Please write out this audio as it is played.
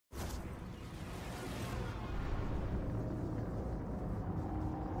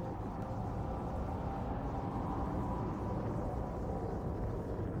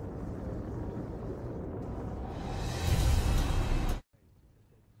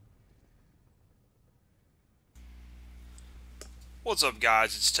What's up,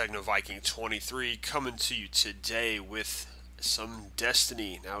 guys? It's Techno Viking 23 coming to you today with some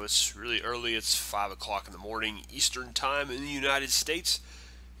Destiny. Now it's really early. It's 5 o'clock in the morning Eastern Time in the United States,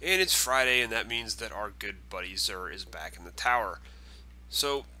 and it's Friday, and that means that our good buddy Xur is back in the tower.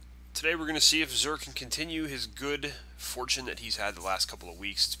 So today we're going to see if Xur can continue his good fortune that he's had the last couple of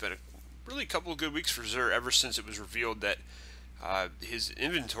weeks. It's been a really couple of good weeks for Xur ever since it was revealed that his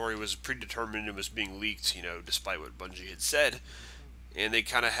inventory was predetermined and was being leaked, despite what Bungie had said. And they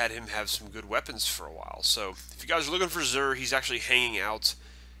kind of had him have some good weapons for a while. So if you guys are looking for Xur, he's actually hanging out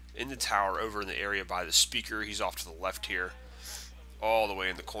in the tower over in the area by the speaker. He's off to the left here, all the way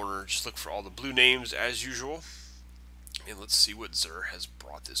in the corner. Just look for all the blue names as usual. And let's see what Xur has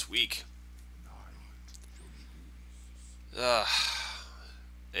brought this week. And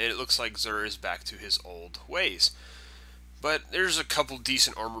it looks like Xur is back to his old ways. But there's a couple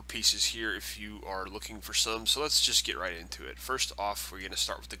decent armor pieces here if you are looking for some, so let's just get right into it. First off, we're going to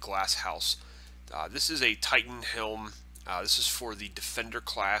start with the Glass House. This is a Titan helm. This is for the Defender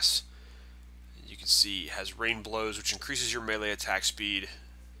class. You can see it has Rain Blows, which increases your melee attack speed,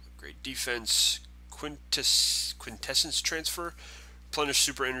 great defense, Quintessence Transfer, replenish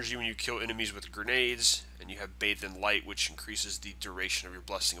super energy when you kill enemies with grenades, and you have Bathed in Light, which increases the duration of your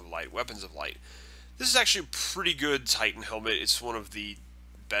Blessing of Light, Weapons of Light. This is actually a pretty good Titan helmet. It's one of the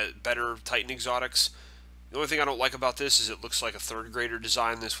better Titan exotics. The only thing I don't like about this is it looks like a third grader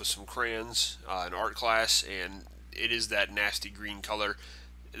designed this with some crayons, an art class, and it is that nasty green color.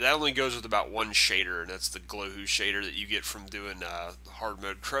 That only goes with about one shader, and that's the Glowhue shader that you get from doing hard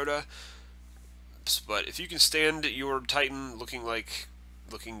mode Crota. But if you can stand your Titan looking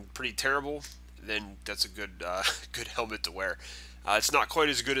pretty terrible, then that's a good good helmet to wear. It's not quite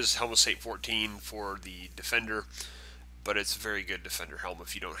as good as Helm of Saint 14 for the Defender, but it's a very good Defender helm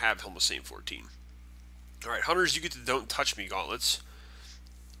if you don't have Helm of Saint 14. Alright, Hunters, you get the Don't Touch Me gauntlets.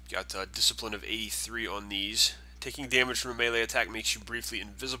 Got Discipline of 83 on these. Taking damage from a melee attack makes you briefly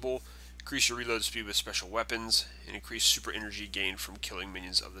invisible, increase your reload speed with special weapons, and increase super energy gained from killing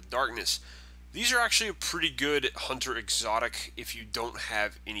minions of the darkness. These are actually a pretty good Hunter exotic if you don't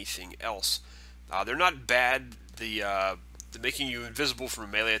have anything else. They're not bad. The making you invisible from a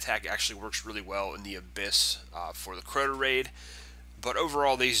melee attack actually works really well in the Abyss for the Crota raid, but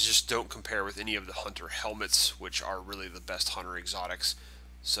overall these just don't compare with any of the Hunter helmets, which are really the best Hunter exotics.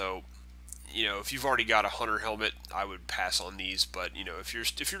 So, if you've already got a Hunter helmet, I would pass on these. But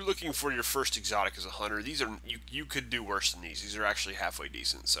if you're looking for your first exotic as a Hunter, these are you could do worse than these. These are actually halfway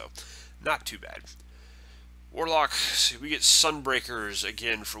decent, so not too bad. Warlock, we get Sunbreakers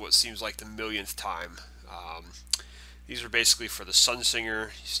again for what seems like the millionth time. These are basically for the Sunsinger.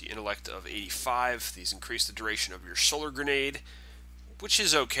 You see Intellect of 85. These increase the duration of your Solar Grenade, which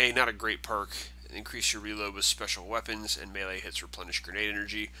is okay, not a great perk. Increase your reload with special weapons, and melee hits replenish grenade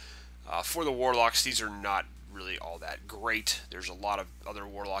energy. For the Warlocks, these are not really all that great. There's a lot of other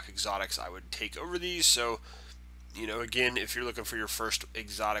Warlock exotics I would take over these, so, again, if you're looking for your first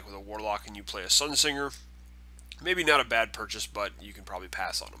exotic with a Warlock and you play a Sunsinger, maybe not a bad purchase, but you can probably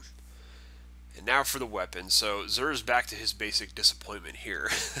pass on them. And now for the weapons. So Xur is back to his basic disappointment here.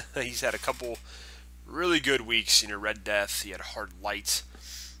 He's had a couple really good weeks. Red Death, he had Hard Light.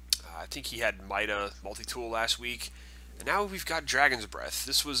 I think he had Mida multi-tool last week. And now we've got Dragon's Breath.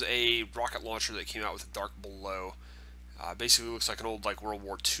 This was a rocket launcher that came out with a Dark Below. Basically looks like an old World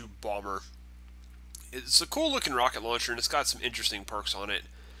War II bomber. It's a cool looking rocket launcher, and it's got some interesting perks on it.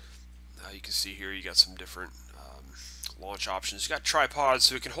 You can see here you got some different launch options. It's got tripods,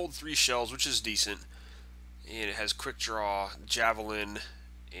 so it can hold 3 shells, which is decent. And it has quick draw, javelin,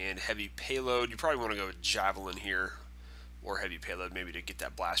 and heavy payload. You probably want to go with javelin here, or heavy payload maybe to get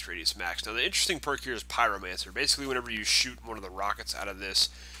that blast radius max. Now the interesting perk here is Pyromancer. Basically whenever you shoot one of the rockets out of this,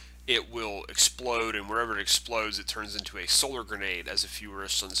 it will explode, and wherever it explodes it turns into a solar grenade, as if you were a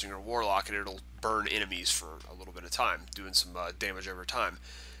Sunsinger Warlock, and it'll burn enemies for a little bit of time, doing some damage over time.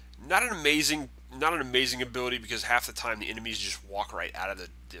 Not an amazing ability, because half the time the enemies just walk right out of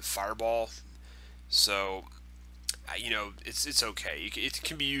the fireball. So, it's okay. It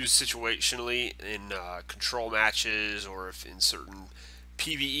can be used situationally in control matches or if in certain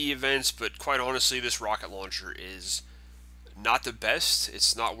PvE events, but quite honestly, this rocket launcher is not the best.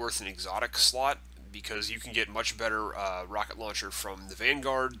 It's not worth an exotic slot, because you can get much better rocket launcher from the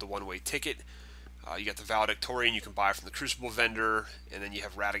Vanguard, the one-way ticket. You got the Valedictorian you can buy from the Crucible vendor, and then you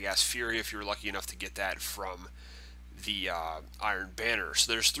have Radagast Fury if you're lucky enough to get that from the Iron Banner. So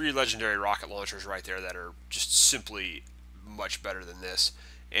there's 3 legendary rocket launchers right there that are just simply much better than this.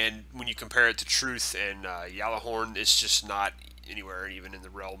 And when you compare it to Truth and Yalahorn, it's just not anywhere even in the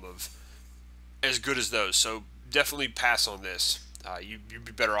realm of as good as those. So definitely pass on this. You'd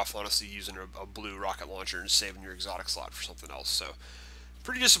be better off, honestly, using a blue rocket launcher and saving your exotic slot for something else. So,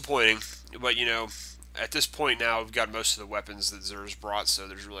 pretty disappointing. But, you know, at this point now, we've got most of the weapons that Xur's brought, so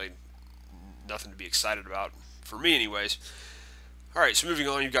there's really nothing to be excited about, for me anyways. Alright, so moving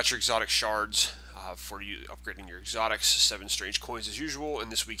on, you've got your exotic shards for you upgrading your exotics. 7 strange coins as usual,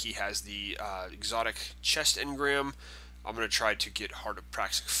 and this week he has the exotic chest engram. I'm going to try to get Heart of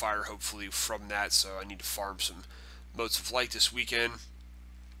Praxic Fire, hopefully, from that, so I need to farm some Motes of Light this weekend.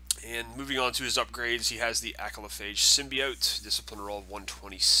 And moving on to his upgrades, he has the Acolophage Symbiote, Discipline roll of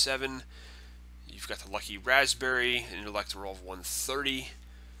 127. You've got the Lucky Raspberry, an Intellect roll of 130.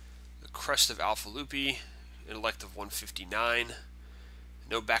 The Crest of Alpha Lupi, Intellect of 159.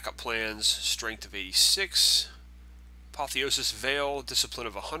 No backup plans, Strength of 86. Apotheosis Veil, Discipline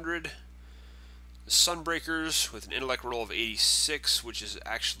of 100. The Sunbreakers with an Intellect roll of 86, which is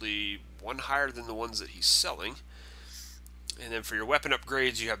actually one higher than the ones that he's selling. And then for your weapon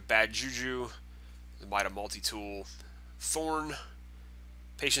upgrades, you have Bad Juju, the Mida Multi-Tool, Thorn,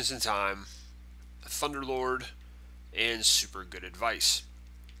 Patience in Time, Thunderlord, and Super Good Advice.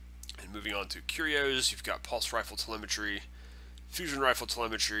 And moving on to curios, you've got Pulse Rifle Telemetry, Fusion Rifle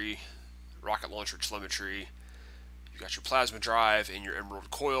Telemetry, Rocket Launcher Telemetry. You've got your Plasma Drive and your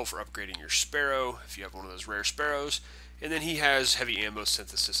Emerald Coil for upgrading your Sparrow, if you have one of those rare Sparrows. And then he has Heavy Ammo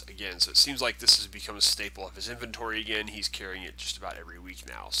Synthesis again, so it seems like this has become a staple of his inventory again. He's carrying it just about every week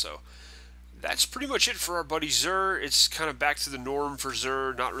now. So that's pretty much it for our buddy Xur. It's kind of back to the norm for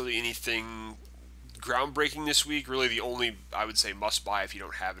Xur. Not really anything groundbreaking this week. Really the only, I would say, must-buy if you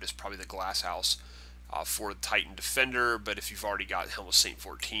don't have it is probably the Glass House for the Titan Defender. But if you've already got Helm of Saint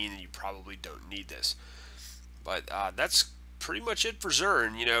 14, then you probably don't need this. But that's pretty much it for Xur.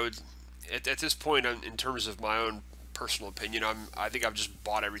 And, you know, at this point, in terms of my own personal opinion, I think I've just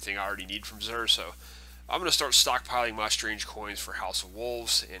bought everything I already need from Xur, so I'm going to start stockpiling my strange coins for House of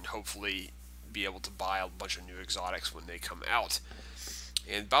Wolves and hopefully be able to buy a bunch of new exotics when they come out.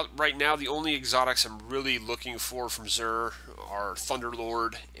 And about right now, the only exotics I'm really looking for from Xur are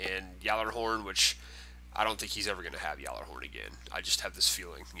Thunderlord and Gjallarhorn, which I don't think he's ever going to have Gjallarhorn again. I just have this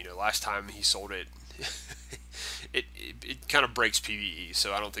feeling. You know, last time he sold it, it kind of breaks PvE,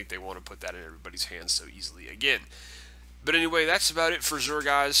 so I don't think they want to put that in everybody's hands so easily again. But anyway, that's about it for Xur,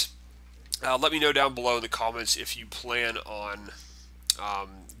 guys. Let me know down below in the comments if you plan on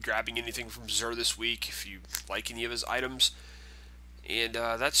grabbing anything from Xur this week, if you like any of his items. And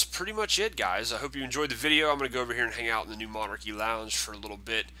that's pretty much it, guys. I hope you enjoyed the video. I'm going to go over here and hang out in the New Monarchy Lounge for a little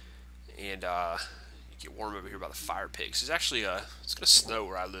bit. And get warm over here by the fire pit. It's actually, it's going to snow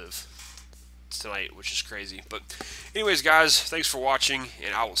where I live tonight, which is crazy. But anyways, guys, thanks for watching,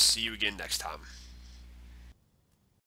 and I will see you again next time.